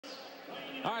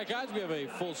All right, guys, we have a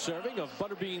full serving of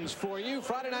Butterbeans for you.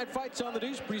 Friday Night Fights on the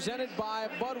Deuce, presented by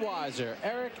Budweiser.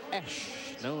 Eric Esch,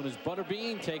 known as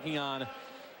Butterbean, taking on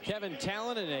Kevin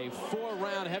Tallon in a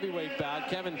 4-round heavyweight bout.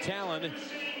 Kevin Tallon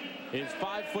is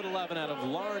 5'11" out of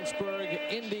Lawrenceburg,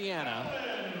 Indiana.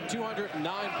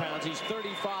 209 pounds. He's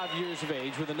 35 years of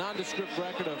age with a nondescript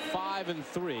record of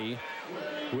 5-3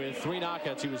 with 3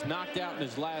 knockouts. He was knocked out in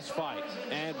his last fight.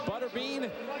 And Butterbean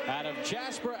out of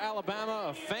Jasper, Alabama,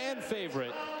 a fan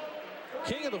favorite.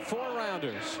 King of the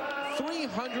 4-rounders,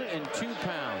 302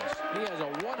 pounds. He has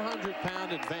a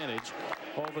 100-pound advantage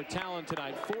over Tallon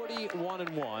tonight,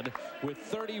 41-1 with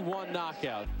 31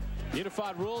 knockouts.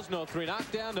 Unified rules, no 3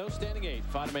 knockdown, no standing 8.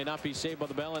 Fighter may not be saved by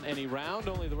the bell in any round.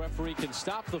 Only the referee can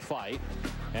stop the fight.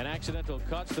 And accidental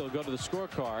cuts, they'll go to the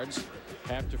scorecards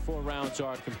after 4 rounds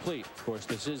are complete. Of course,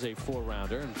 this is a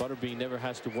 4-rounder, and Butterbean never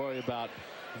has to worry about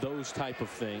those type of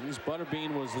things.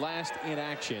 Butterbean was last in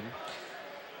action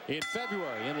in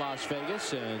February in Las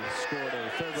Vegas and scored a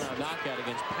 3rd-round knockout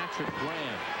against Patrick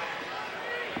Graham.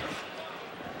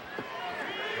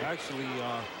 Actually,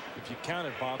 if you count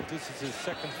it, Bob, this is his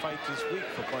 2nd fight this week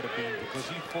for Butterbean, because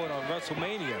he fought on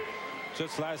WrestleMania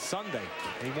just last Sunday.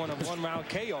 And he won a 1-round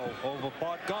KO over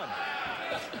Bart Gunn.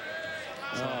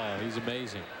 Oh, he's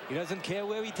amazing. He doesn't care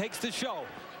where he takes the show.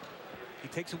 He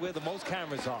takes it where the most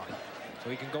cameras are. So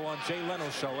he can go on Jay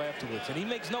Leno's show afterwards. And he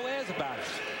makes no airs about it.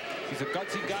 He's a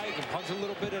gutsy guy. He can punch a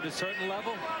little bit at a certain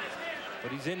level.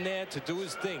 But he's in there to do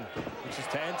his thing, which is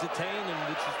to entertain and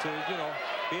which is to, you know,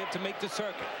 be able to make the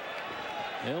circuit.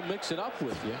 He'll mix it up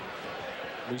with you.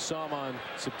 We saw him on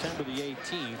September the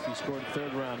 18th. He scored a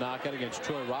 3rd-round knockout against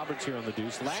Troy Roberts here on the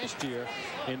Deuce. Last year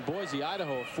in Boise,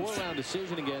 Idaho, a 4-round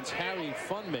decision against Harry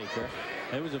Funmaker.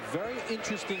 It was a very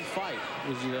interesting fight. It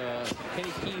was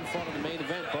Kenny Keene fought in the main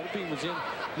event. Butterbean was in a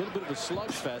little bit of a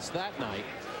slugfest that night.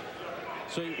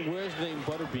 So where's the name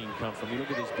Butterbean come from? You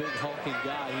look at this big hulking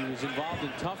guy. He was involved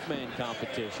in tough man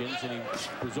competitions, and he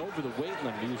was over the weight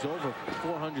limit. He was over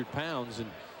 400 pounds, and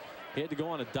he had to go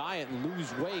on a diet and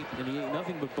lose weight, and he ate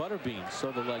nothing but Butterbeans, so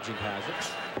the legend has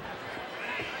it.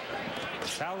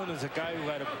 Tallon is a guy who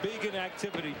had a big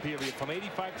inactivity period from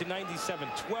 85 to 97.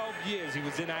 12 years he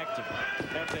was inactive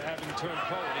after having turned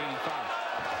pro in 85.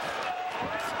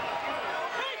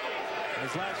 In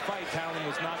his last fight, Tallon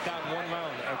was knocked out in 1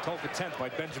 round October 10th by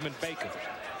Benjamin Baker.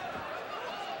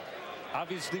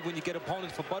 Obviously, when you get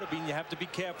opponents for Butterbean, you have to be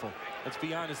careful. Let's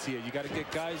be honest here. You got to get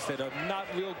guys that are not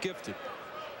real gifted.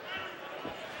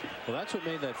 Well, that's what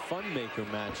made that Funmaker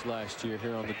match last year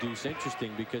here on the Deuce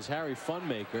interesting, because Harry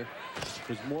Funmaker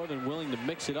was more than willing to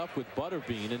mix it up with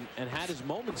Butterbean and had his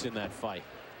moments in that fight,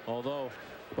 although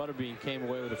Butterbean came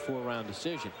away with a 4-round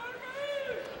decision.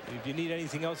 If you need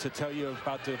anything else to tell you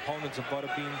about the opponents of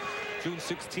Butterbean, June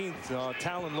 16th,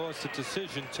 Tallon lost a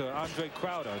decision to Andre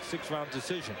Crowder, a 6-round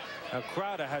decision. Now,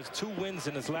 Crowder has 2 wins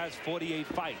in his last 48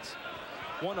 fights,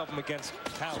 1 of them against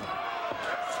Tallon.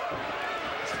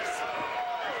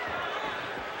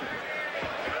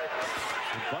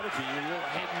 Butterbean, a little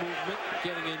head movement,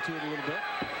 getting into it a little bit.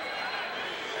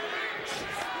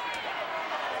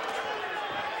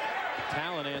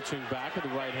 Tallon answering back with the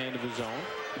right hand of his own.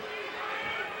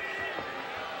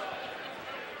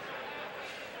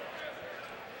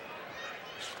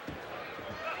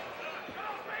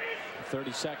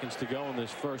 .30 seconds to go in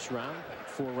this first round.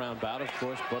 4-round bout, of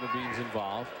course. Butterbean's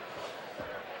involved.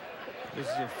 This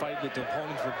is a fight with the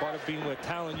opponent for Butterbean, where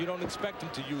Tallon, you don't expect him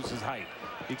to use his height.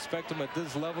 You expect him at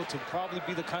this level to probably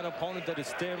be the kind of opponent that is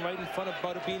stand right in front of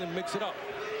Butterbean and mix it up.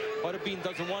 Butterbean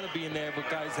doesn't want to be in there with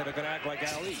guys that are going to act like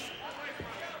Ali.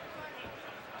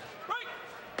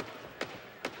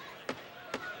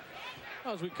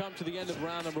 As we come to the end of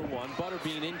round number 1,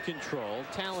 Butterbean in control.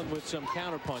 Tallon with some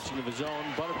counter-punching of his own.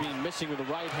 Butterbean missing with the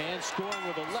right hand, scoring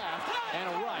with a left and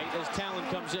a right as Tallon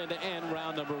comes in to end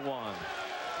round number 1.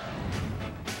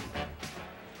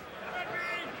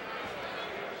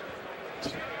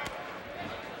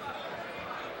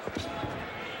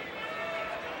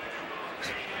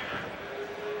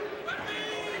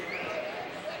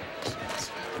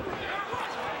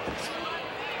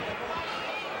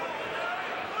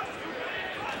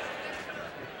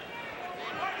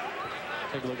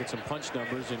 Take a look at some punch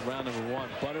numbers in round number 1.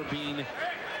 Butterbean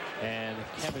and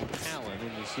Kevin Tallon,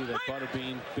 and you see that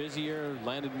Butterbean busier,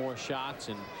 landed more shots,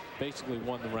 and basically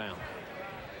won the round.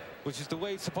 Which is the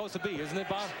way it's supposed to be, isn't it,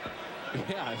 Bob?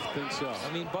 Yeah, I think so.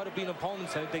 I mean, Butterbean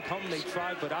opponents, they come, they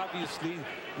try, but obviously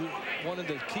one of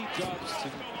the key jobs to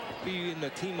be in the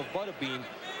team of Butterbean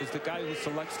is the guy who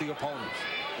selects the opponents.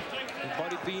 And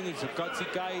Butterbean is a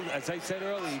gutsy guy. As I said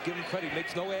earlier, you give him credit. He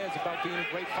makes no airs about being a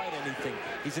great fighter or anything.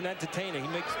 He's an entertainer. He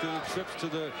makes the trips to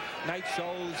the night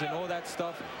shows and all that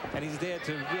stuff. And he's there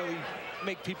to really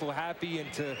make people happy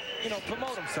and to, you know,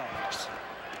 promote himself.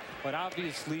 But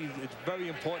obviously, it's very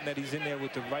important that he's in there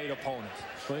with the right opponents.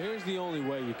 Well, here's the only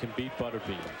way you can beat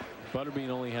Butterbean. Butterbean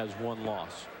only has one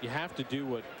loss. You have to do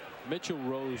what Mitchell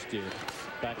Rose did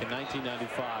back in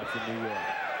 1995 in New York.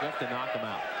 You have to knock him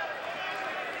out.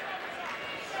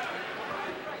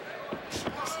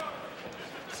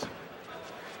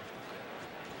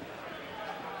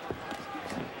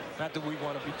 Not that we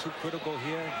want to be too critical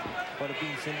here.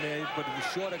 Butterbean's in there, but the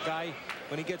shorter guy,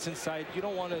 when he gets inside, you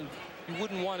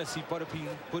wouldn't want to see Butterbean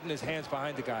putting his hands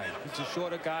behind the guy. He's a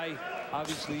shorter guy.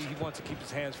 Obviously, he wants to keep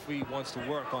his hands free. He wants to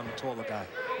work on the taller guy.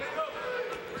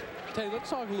 Teddy, let's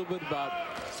talk a little bit about,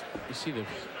 you see the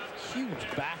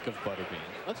huge back of Butterbean.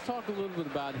 Let's talk a little bit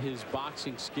about his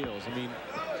boxing skills. I mean,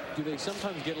 do they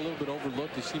sometimes get a little bit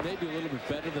overlooked? Is he maybe a little bit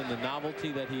better than the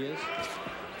novelty that he is?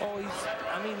 Oh,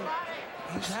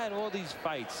 he's had all these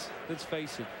fights. Let's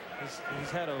face it. He's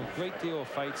had a great deal of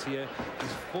fights here.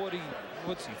 He's 40,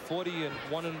 what's he, 40 and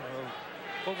 1 and,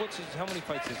 well, how many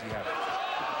fights does he have?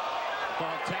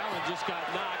 Well, Tallon just got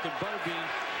knocked, and Butterbean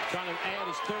trying to add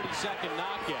his 32nd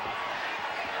knockout.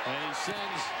 And he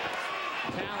sends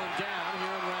Tallon down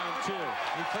here in round 2.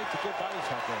 He played the good body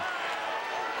shot there.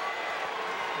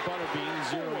 Butterbean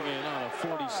zeroing in on a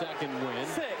 42nd win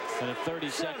and a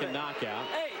 32nd knockout.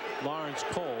 Lawrence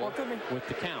Cole with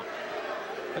the count.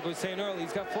 Like I was saying earlier,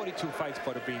 he's got 42 fights,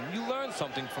 Butterbean. You learn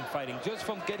something from fighting, just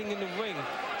from getting in the ring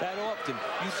that often.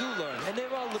 You do learn. And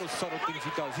there are little subtle things he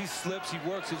does. He slips, he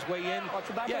works his way in.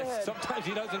 Yes, sometimes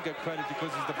he doesn't get credit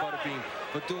because he's the Butterbean,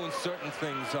 but doing certain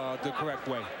things the correct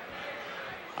way.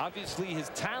 Obviously, his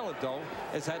talent, though,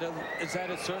 is at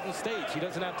a certain stage. He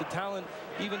doesn't have the talent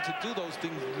even to do those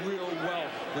things real well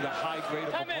with a high grade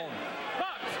of opponent.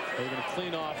 They're going to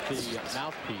clean off the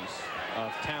mouthpiece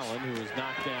of Tallon, who was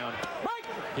knocked down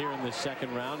here in the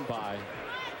second round by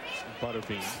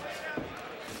Butterbean.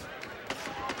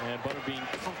 And Butterbean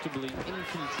comfortably in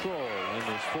control in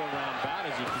this 4-round bout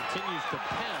as he continues to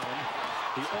pound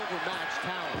the overmatched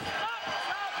Tallon.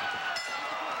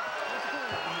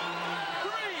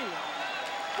 3,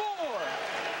 4,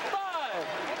 5,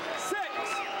 6,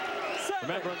 7.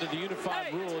 Remember, under the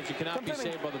unified rules, you cannot be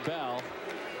saved by the bell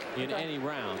in any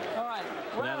round. All right.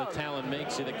 So now that Tallon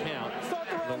makes it a count,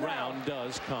 the round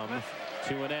does come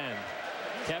to an end.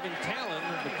 Kevin Tallon,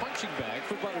 the punching bag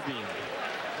for Butterbean.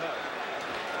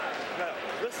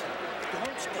 Listen,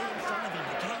 don't stay in front of him,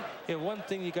 okay? Yeah, one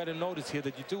thing you got to notice here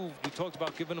that we talked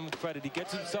about giving him credit. He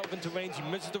gets himself into range, he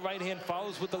misses the right hand,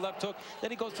 follows with the left hook,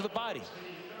 then he goes to the body.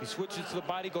 He switches to the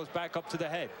body, goes back up to the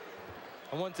head.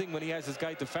 And one thing, when he has his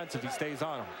guy defensive, he stays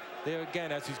on him. There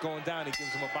again, as he's going down, he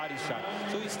gives him a body shot.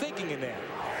 So he's thinking in there.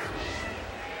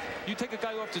 You take a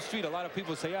guy off the street, a lot of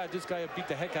people say, this guy beat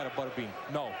the heck out of Butterbean.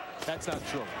 No, that's not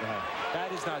true.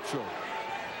 That is not true.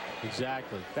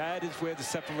 Exactly. That is where the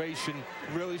separation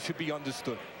really should be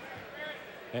understood.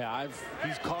 Yeah,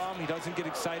 he's calm. He doesn't get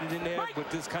excited in there with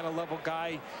this kind of level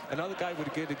guy. Another guy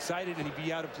would get excited and he'd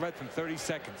be out of breath in 30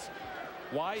 seconds.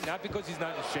 Why? Not because he's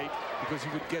not in shape, because he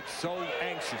would get so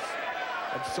anxious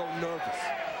and so nervous.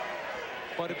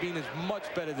 Butterbean is much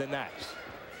better than that.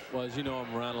 Well, as you know,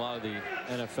 I'm around a lot of the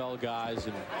NFL guys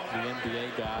and the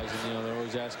NBA guys, and, you know, they're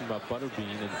always asking about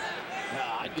Butterbean, and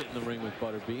I'd get in the ring with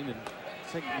Butterbean, and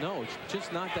it's like, no, it's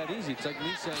just not that easy. It's like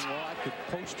me saying, well, I could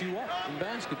post you up in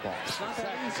basketball. It's not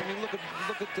that easy. I mean, look at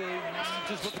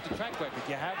the track record.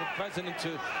 You have a president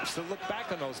to look back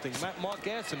on those things. Mark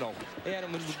Gastineau, they had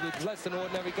him with less than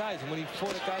ordinary guys, and when he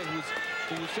fought a guy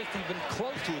who was just even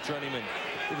close to a journeyman,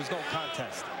 it was no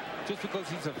contest. Just because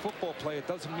he's a football player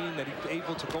doesn't mean that he's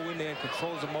able to go in there and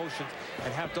control his emotions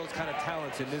and have those kind of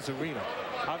talents in this arena.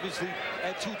 Obviously,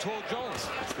 Ed Too Tall Jones,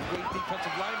 the great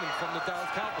defensive lineman from the Dallas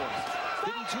Cowboys,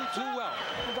 didn't do too well.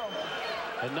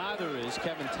 And neither is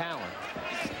Kevin Tallon.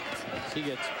 He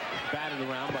gets batted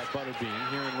around by Butterbean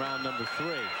here in round number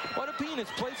 3. Butterbean is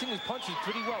placing his punches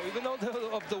pretty well, even though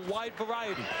they're of the wide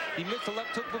variety. He missed the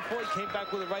left hook before, he came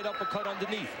back with a right uppercut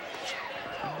underneath.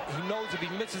 He knows if he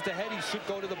misses the head, he should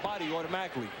go to the body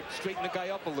automatically. Straighten the guy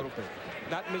up a little bit.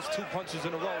 Not miss 2 punches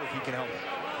in a row if he can help it.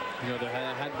 You know, there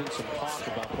had been some talk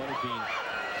about Butterbean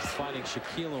fighting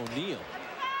Shaquille O'Neal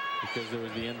because there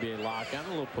was the NBA lockout, and a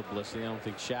little publicity. I don't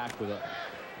think Shaq, with a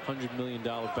 $100 million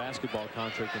basketball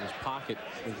contract in his pocket,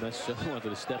 was necessarily wanted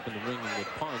to step in the ring and get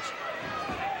punched.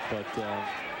 But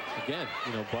Again,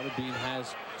 you know, Butterbean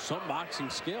has some boxing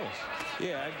skills.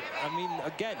 Yeah, I mean,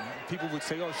 again, people would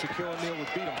say, oh, Shaquille O'Neal would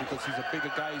beat him because he's a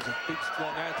bigger guy, he's a big,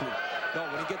 strong athlete. No,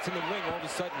 when he gets in the ring, all of a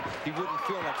sudden, he wouldn't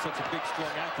feel like such a big, strong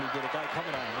athlete with a guy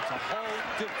coming at him. It's a whole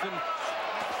different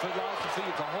philosophy,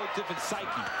 it's a whole different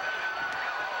psyche.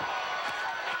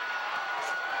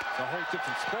 It's a whole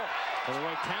different sport. Well, the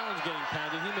way Tallon's getting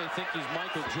pounded, he may think he's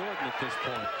Michael Jordan at this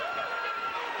point.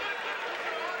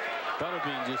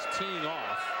 Butterbean just teeing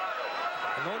off.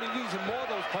 And the only reason more of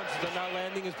those punches are not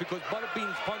landing is because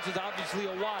Butterbean's punches obviously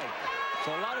are wide.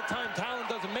 So a lot of time Tallon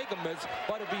doesn't make a miss.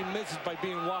 Butterbean misses by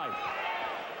being wide.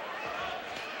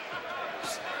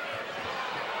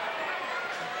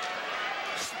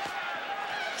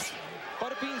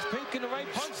 Butterbean's picking the right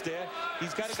punch there.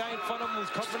 He's got a guy in front of him who's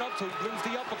covering up, so he brings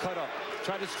the uppercut up.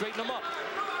 Try to straighten him up.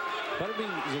 Butterbean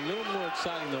is a little more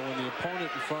exciting, though, when the opponent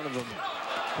in front of him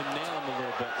can nail him a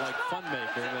little bit, like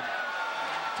Funmaker, but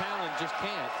Tallon just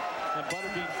can't. And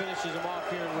Butterbean finishes him off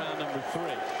here in round number 3.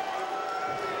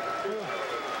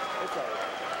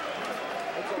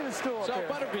 So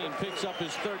Butterbean picks up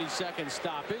his 32nd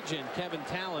stoppage, and Kevin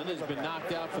Tallon has been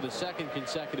knocked out for the 2nd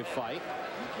consecutive fight.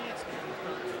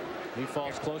 He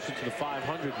falls closer to the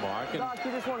 500 mark. And Doc,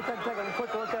 you just want to take a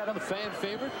quick look at him. the fan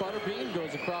favorite, Butterbean,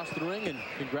 goes across the ring and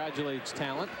congratulates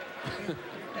Tallon.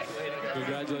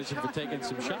 Congratulations for taking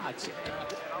some shots.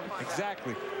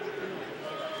 Exactly.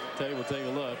 We'll take a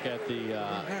look at the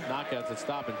knockouts that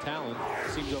stop in Tallon.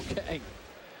 Seems okay.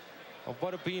 Well,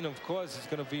 Butterbean, of course, is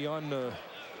going to be on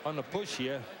the push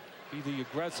here. Be the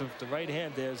aggressive. The right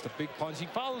hand there is the big punch. He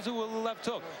follows it with a left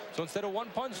hook. So instead of 1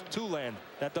 punch, 2 land.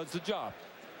 That does the job.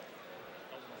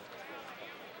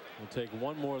 We'll take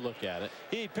one more look at it.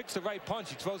 He picks the right punch.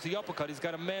 He throws the uppercut. He's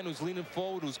got a man who's leaning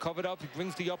forward, who's covered up. He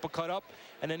brings the uppercut up,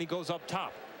 and then he goes up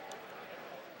top.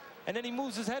 And then he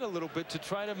moves his head a little bit to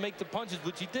try to make the punches,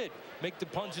 which he did. Make the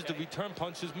punches, the return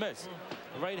punches miss.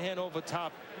 The right hand over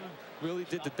top really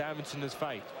did the damage in this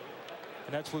fight.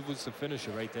 And that's what was the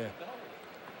finisher right there.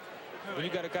 When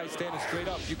you got a guy standing straight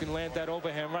up, you can land that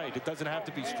overhand right. It doesn't have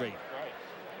to be straight.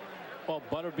 Well,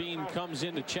 Butterbean comes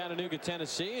into Chattanooga,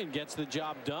 Tennessee, and gets the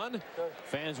job done.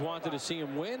 Fans wanted to see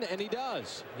him win, and he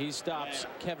does. He stops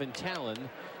Kevin Tallon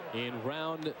in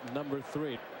round number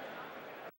 3.